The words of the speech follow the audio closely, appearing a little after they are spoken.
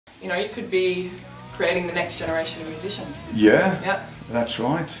you know, you could be creating the next generation of musicians. Yeah, that's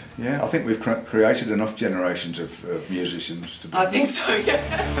right. Yeah, I think we've created enough generations of musicians to be. I think so,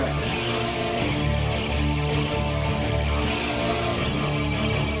 yeah.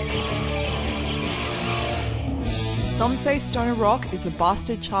 Some say stoner rock is the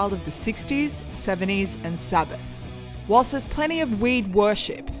bastard child of the 60s, 70s and Sabbath. Whilst there's plenty of weed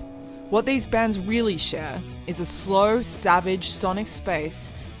worship, what these bands really share is a slow, savage sonic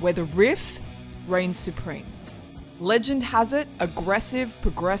space where the riff reigns supreme. Legend has it, aggressive,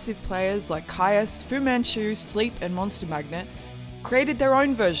 progressive players like Kyuss, Fu Manchu, Sleep and Monster Magnet created their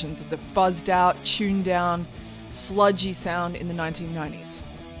own versions of the fuzzed out, tuned down, sludgy sound in the 1990s.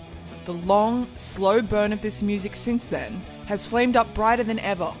 The long, slow burn of this music since then has flamed up brighter than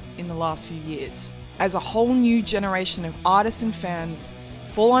ever in the last few years, as a whole new generation of artists and fans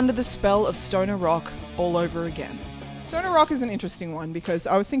fall under the spell of stoner rock all over again. Stoner rock is an interesting one because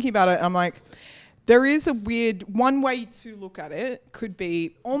I was thinking about it and I'm like, there is a weird, one way to look at it could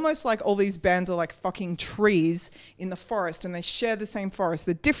be almost like all these bands are like fucking trees in the forest and they share the same forest.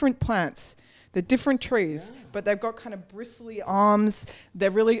 They're different plants. They're different trees, but they've got kind of bristly arms.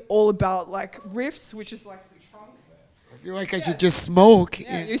 They're really all about like riffs, which is like the trunk. I feel like I should just smoke.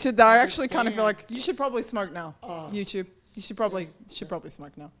 Yeah, you should. I actually kind of feel like you should probably smoke now. YouTube, you should probably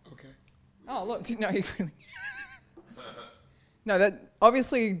smoke now. Okay. Oh look, no, you really. No, that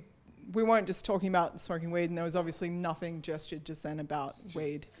obviously we weren't just talking about smoking weed, and there was obviously nothing gestured just then about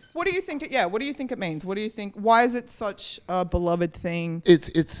weed. What do you think? What do you think it means? What do you think? Why is it such a beloved thing?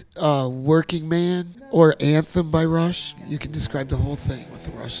 It's Working Man or Anthem by Rush. You can describe the whole thing with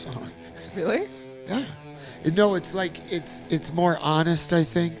the Rush song. Really? Yeah. No, it's like it's more honest, I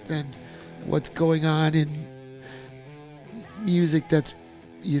think, than what's going on in music that's,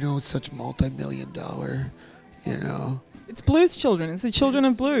 you know, such multi-million-dollar, you know. It's blues children. It's the children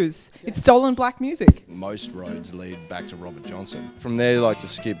of blues. It's stolen black music. Most roads lead back to Robert Johnson. From there, like to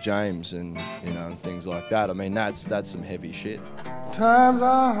Skip James and, you know, and things like that. I mean, that's some heavy shit. Times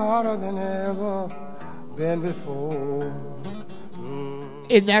are harder than ever been before.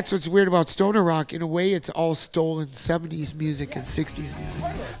 And that's what's weird about stoner rock. In a way, it's all stolen 70s music and 60s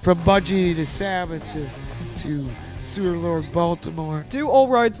music. From Budgie to Sabbath to Sewer Lord Baltimore. Do all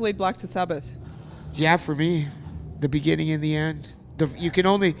roads lead back to Sabbath? Yeah, for me. The beginning and the end. You can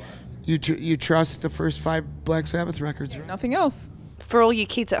only you trust the first 5 Black Sabbath records, right? Nothing else. For all you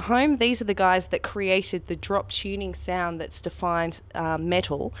kids at home, these are the guys that created the drop tuning sound that's defined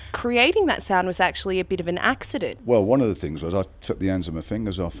metal. Creating that sound was actually a bit of an accident. Well, one of the things was I took the ends of my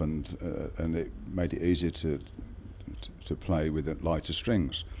fingers off, and it made it easier to play with lighter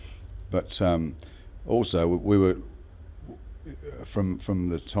strings. But also we were. From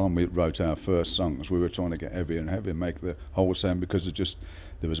the time we wrote our first songs, we were trying to get heavier and heavier, make the whole sound, because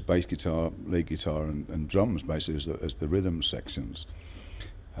there was bass guitar, lead guitar, and drums basically as the rhythm sections.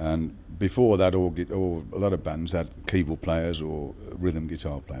 And before that, a lot of bands had keyboard players or rhythm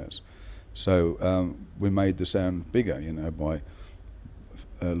guitar players. So we made the sound bigger, you know, by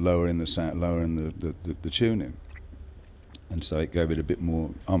lowering the sound, lowering the tuning, and so it gave it a bit more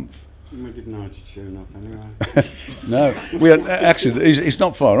oomph. We didn't know how to tune up anyway. No, we had, actually, it's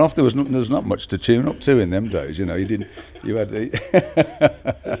not far off. There was not much to tune up to in them days. You know, you had,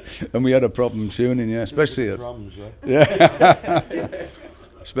 and we had a problem tuning. Yeah, especially the drums. Yeah,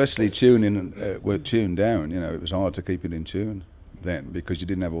 especially tuning. Were tuned down. You know, it was hard to keep it in tune then because you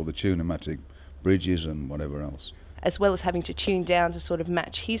didn't have all the tune-o-matic bridges and whatever else. As well as having to tune down to sort of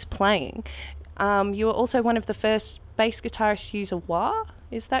match his playing, you were also one of the first bass guitarists to use a wah.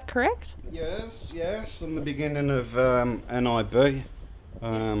 Is that correct? Yes, from the beginning of NIB.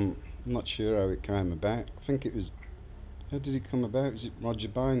 I'm not sure how it came about. I think it was, how did it come about? Was it Roger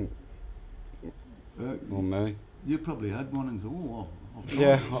Bone or me? You probably had one and thought, oh,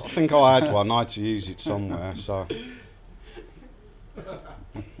 yeah, I think I had one. I had to use it somewhere, so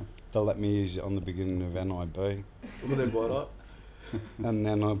they let me use it on the beginning of NIB. Well, then why not? And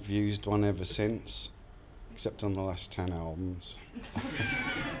then I've used one ever since, except on the last 10 albums.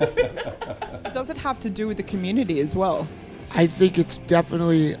 Does it have to do with the community as well? I think it's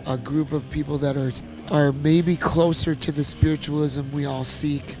definitely a group of people that are maybe closer to the spiritualism we all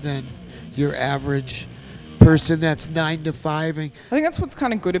seek than your average person that's 9 to 5. I think that's what's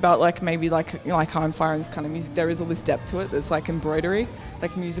kind of good about maybe High Fire and this kind of music. There is all this depth to it. There's like embroidery,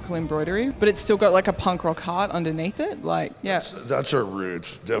 like musical embroidery, but it's still got like a punk rock heart underneath it. Like, yeah. That's our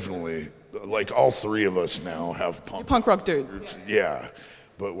roots, definitely. Like all 3 of us now have punk rock dudes. Roots. Yeah.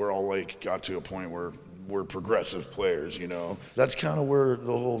 but we're all like got to a point where we're progressive players, you know. That's kind of where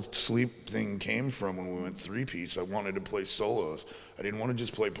the whole Sleep thing came from when we went three-piece. I wanted to play solos. I didn't want to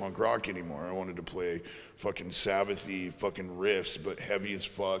just play punk rock anymore. I wanted to play fucking Sabbathy fucking riffs, but heavy as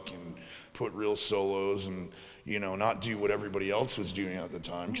fuck, and put real solos, and, you know, not do what everybody else was doing at the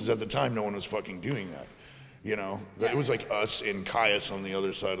time, because at the time no one was fucking doing that, you know. It was like us and Kyuss on the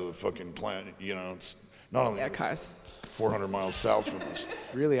other side of the fucking planet, you know. It's not only Kyuss. 400 miles south from us.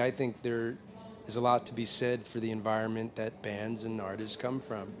 Really, I think there is a lot to be said for the environment that bands and artists come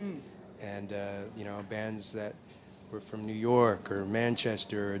from. And, you know, bands that were from New York or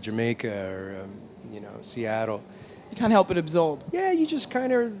Manchester or Jamaica or, you know, Seattle. You can't help but absorb. Yeah, you just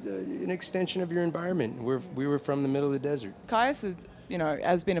kind of an extension of your environment. We were from the middle of the desert. Kyuss is, you know,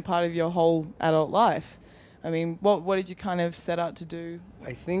 has been a part of your whole adult life. I mean, what did you kind of set out to do?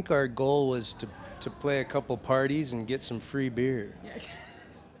 I think our goal was to play a couple parties and get some free beer.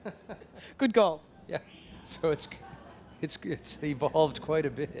 Yeah. Good goal. Yeah, so it's evolved quite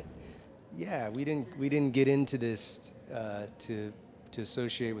a bit. Yeah, we didn't get into this to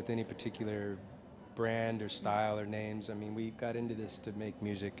associate with any particular brand or style or names. I mean, we got into this to make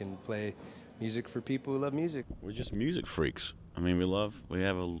music and play music for people who love music. We're just music freaks. I mean,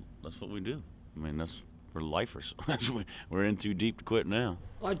 that's what we do. I mean, we're lifers. We're in too deep to quit now.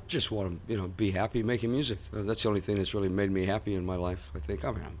 I just want to, you know, be happy making music. That's the only thing that's really made me happy in my life, I think.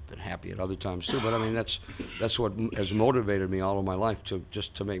 I mean, I've been happy at other times too, but I mean, that's what has motivated me all of my life to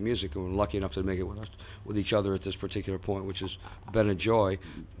make music, and we're lucky enough to make it with each other at this particular point, which has been a joy.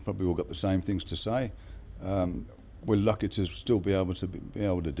 Probably all got the same things to say. We're lucky to still be able to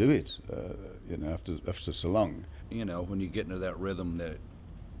do it, you know, after so long. You know, when you get into that rhythm that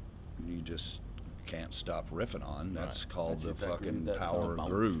you just can't stop riffing on, that's called the fucking power of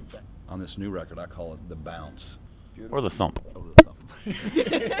groove. On this new record, I call it the bounce. Or the thump. Or the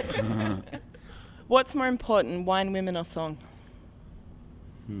thump. What's more important, wine, women, or song?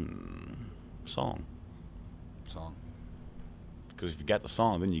 Song. Song. Because if you got the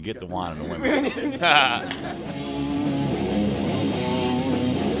song, then you get the wine and the women.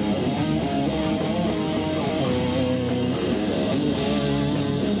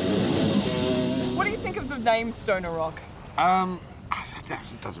 Name Stoner Rock?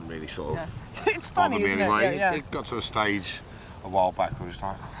 It doesn't really sort of it's funny, bother me isn't anyway. it? Yeah. It got to a stage a while back where it was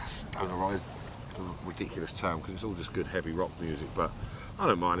like, Stoner Rock is a ridiculous term because it's all just good heavy rock music, but I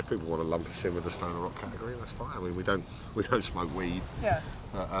don't mind if people want to lump us in with the Stoner Rock category, that's fine. I mean, we don't smoke weed. Yeah.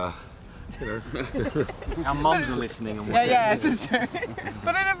 But, you know. Our mums are listening. And yeah, it's true.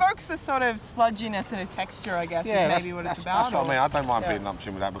 But it evokes a sort of sludginess and a texture, I guess, is maybe what it's about. That's what I mean. I don't mind being lumped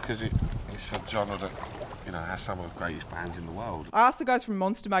in with that because it's a genre that, you know, has some of the greatest bands in the world. I asked the guys from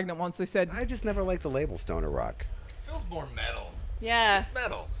Monster Magnet once, they said, I just never liked the label Stoner Rock. Feels more metal. Yeah. It's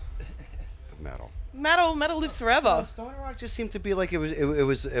metal. Metal lives forever. No, Stoner Rock just seemed to be like it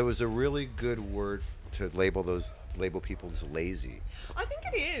was a really good word to label people as lazy. I think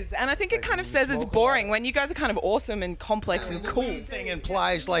it is, and I think it kind of says it's boring when you guys are kind of awesome and complex and cool. The thing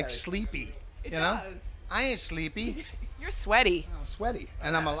implies like sleepy. It you know? does. I ain't sleepy. You're sweaty. I'm sweaty,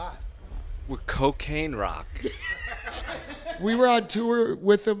 and I'm alive. We're cocaine rock. We were on tour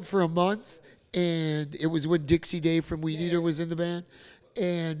with them for a month, and it was when Dixie Dave from Weed Eater was in the band.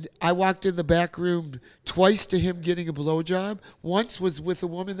 And I walked in the back room twice to him getting a blowjob. Once was with a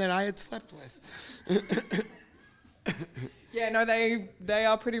woman that I had slept with. Yeah, no, they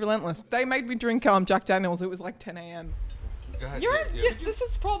are pretty relentless. They made me drink Jack Daniels. It was like 10 a.m. This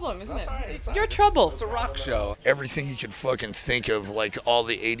is a problem, isn't it? You're trouble. It's a rock show. Everything you could fucking think of, like all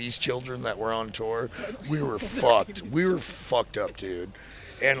the 80s children that were on tour, we were fucked. We were fucked up, dude.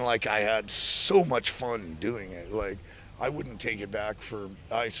 And like I had so much fun doing it. Like I wouldn't take it back for,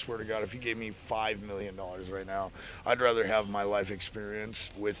 I swear to God, if you gave me $5 million right now, I'd rather have my life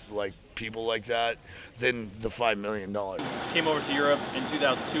experience with like people like that than the $5 million. Came over to Europe in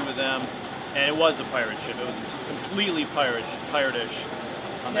 2002 with them, and it was a pirate ship. It was completely pirate-ish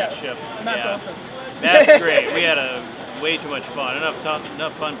on that ship. And that's awesome. That's great. We had way too much fun.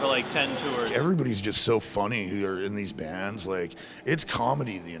 Enough fun for like 10 tours. Everybody's just so funny who are in these bands. Like, it's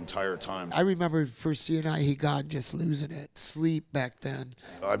comedy the entire time. I remember for seeing I Hate God just losing it. Sleep back then.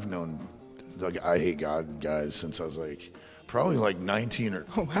 I've known like I Hate God guys since I was like probably like 19 or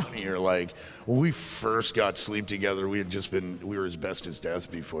 20 or like when we first got Sleep together, we were as best as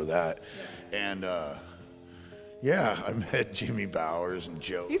death before that. And yeah, I met Jimmy Bowers and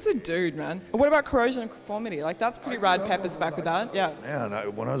Joe. He's a dude, man. What about Corrosion and Conformity? Like, that's pretty rad. Pepper's back with that. Yeah. Man,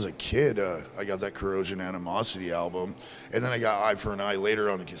 when I was a kid, I got that Corrosion Animosity album, and then I got Eye for an Eye later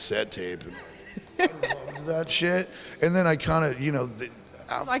on a cassette tape. And I loved that shit. And then I kind of, you know,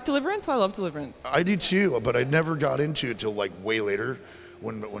 Like Deliverance? I love Deliverance. I do too, but I never got into it till like way later,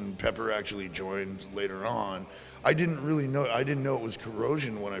 when Pepper actually joined later on. I didn't really know. I didn't know it was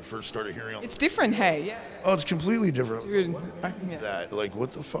Corrosion when I first started hearing it. It's different, hey? Yeah. Oh, it's completely different. Dude, What is that? Like,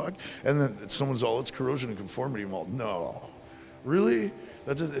 what the fuck? And then someone's all, it's Corrosion and Conformity. I'm all, no, really?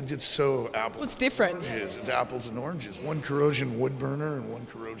 It's so apples. Well, it's different. Oranges. It's apples and oranges. One Corrosion wood burner and one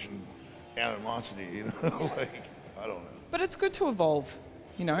Corrosion animosity. You know, like I don't know. But it's good to evolve,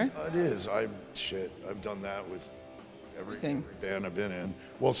 you know. It is. I've done that with every band I've been in.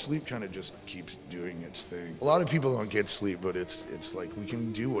 Well, Sleep kind of just keeps doing its thing. A lot of people don't get Sleep, but it's like we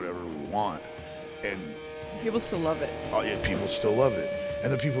can do whatever we want, and people still love it. Oh yeah, people still love it,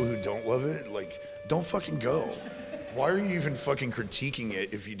 and the people who don't love it, like, don't fucking go. Why are you even fucking critiquing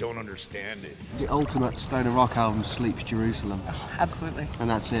it if you don't understand it? The ultimate stoner rock album, Sleep's Jerusalem. Oh, absolutely. And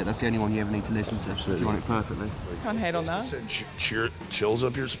that's it. That's the only one you ever need to listen to. Absolutely. If you want it perfectly. Can't hate on that. It chills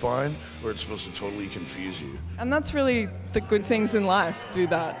up your spine, or it's supposed to totally confuse you. And that's really the good things in life. Do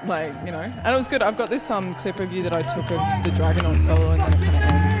that, like, you know. And it was good. I've got this clip of you that I took of the Dragonaut solo, and then it kind of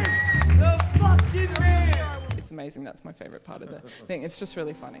ends. It's amazing. That's my favorite part of the thing. It's just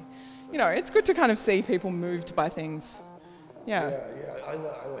really funny. You know, it's good to kind of see people moved by things. Yeah. Yeah,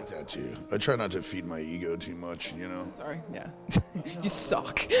 I like that too. I try not to feed my ego too much, you know. Sorry, yeah. You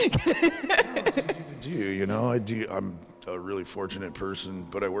suck. You know, I do. I'm a really fortunate person,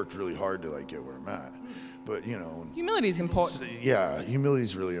 but I worked really hard to like get where I'm at. But you know, humility is important. Yeah, humility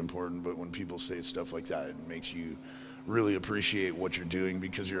is really important. But when people say stuff like that, it makes you really appreciate what you're doing,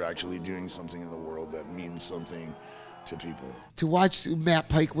 because you're actually doing something in the world that means something to people. To watch Matt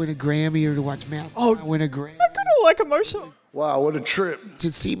Pike win a Grammy, or to watch Matt win a Grammy. I kind of like emotional. Wow, what a trip.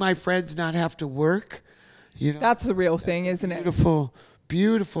 To see my friends not have to work, you know. That's the real thing, isn't it? Beautiful,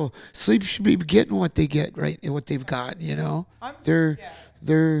 beautiful. Sleep should be getting what they get, right? And what they've got, you know.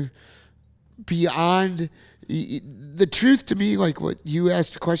 They're beyond. The truth to me, like what you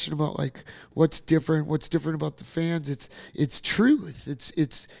asked a question about, like what's different about the fans. It's truth.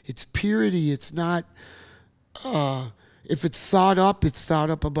 It's purity. It's not. If it's thought up, it's thought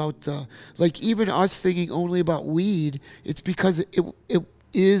up about the, like, even us thinking only about weed, it's because it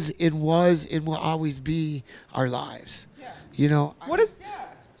is and was and will always be our lives. Yeah. You know.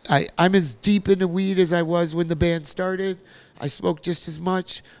 I'm as deep into weed as I was when the band started. I smoke just as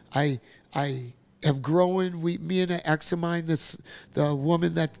much. I have grown. Me and an ex of mine, the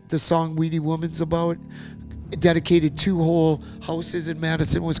woman that the song Weedy Woman's about, dedicated 2 whole houses in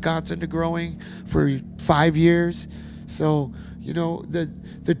Madison, Wisconsin to growing for 5 years. So, you know,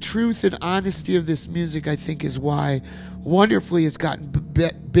 the truth and honesty of this music, I think, is why wonderfully it's gotten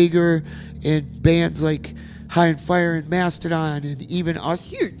bigger, and bands like High and Fire and Mastodon and even us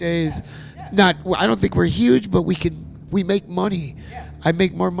these days. I don't think we're huge, but we make money. Yeah. I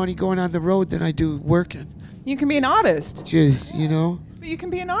make more money going on the road than I do working. You can be an artist. Just, you know. But you can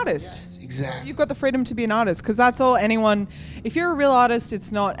be an artist. Yes, exactly. You've got the freedom to be an artist, because that's all anyone. If you're a real artist,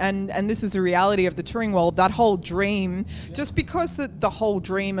 it's not. And this is the reality of the touring world. That whole dream, just because the whole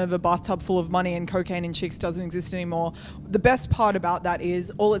dream of a bathtub full of money and cocaine and chicks doesn't exist anymore. The best part about that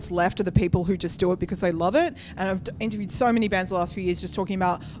is all it's left are the people who just do it because they love it. And I've interviewed so many bands the last few years just talking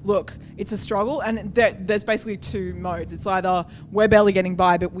about, look, it's a struggle, and there's basically 2 modes. It's either we're barely getting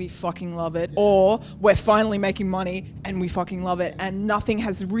by but we fucking love it, or we're finally making money and we fucking love it, and nothing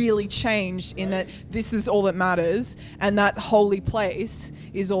has really changed in that this is all that matters, and that holy place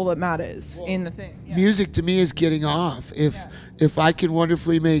is all that matters in the thing. Yeah. Music to me is getting off. If I can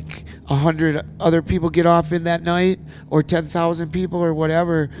wonderfully make 100 other people get off in that night, or 10,000 people or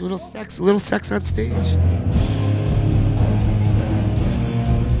whatever, little sex on stage.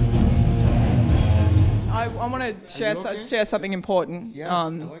 I want to share something important.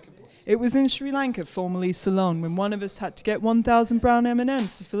 Yes, it was in Sri Lanka, formerly Ceylon, when one of us had to get 1,000 brown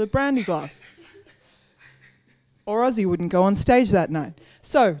M&Ms to fill a brandy glass. Or Ozzy wouldn't go on stage that night.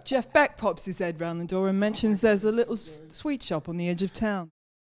 So Jeff Beck pops his head round the door and mentions there's a little sweet shop on the edge of town.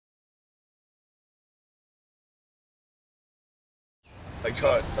 I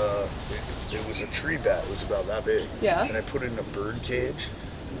caught, it was a tree bat. It was about that big. Yeah. And I put it in a bird cage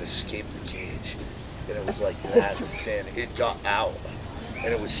and escaped the cage. And it was like that thin. It got out.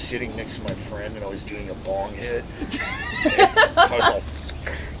 And it was sitting next to my friend, and I was doing a bong hit. I was all,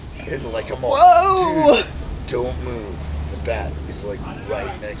 and like, I'm all, whoa! Dude, don't move. The bat is like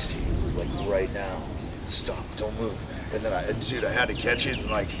right next to you, like right now. Stop, don't move. And then I had to catch it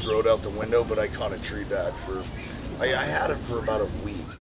and like throw it out the window, but I caught a tree bat I had it for about a week.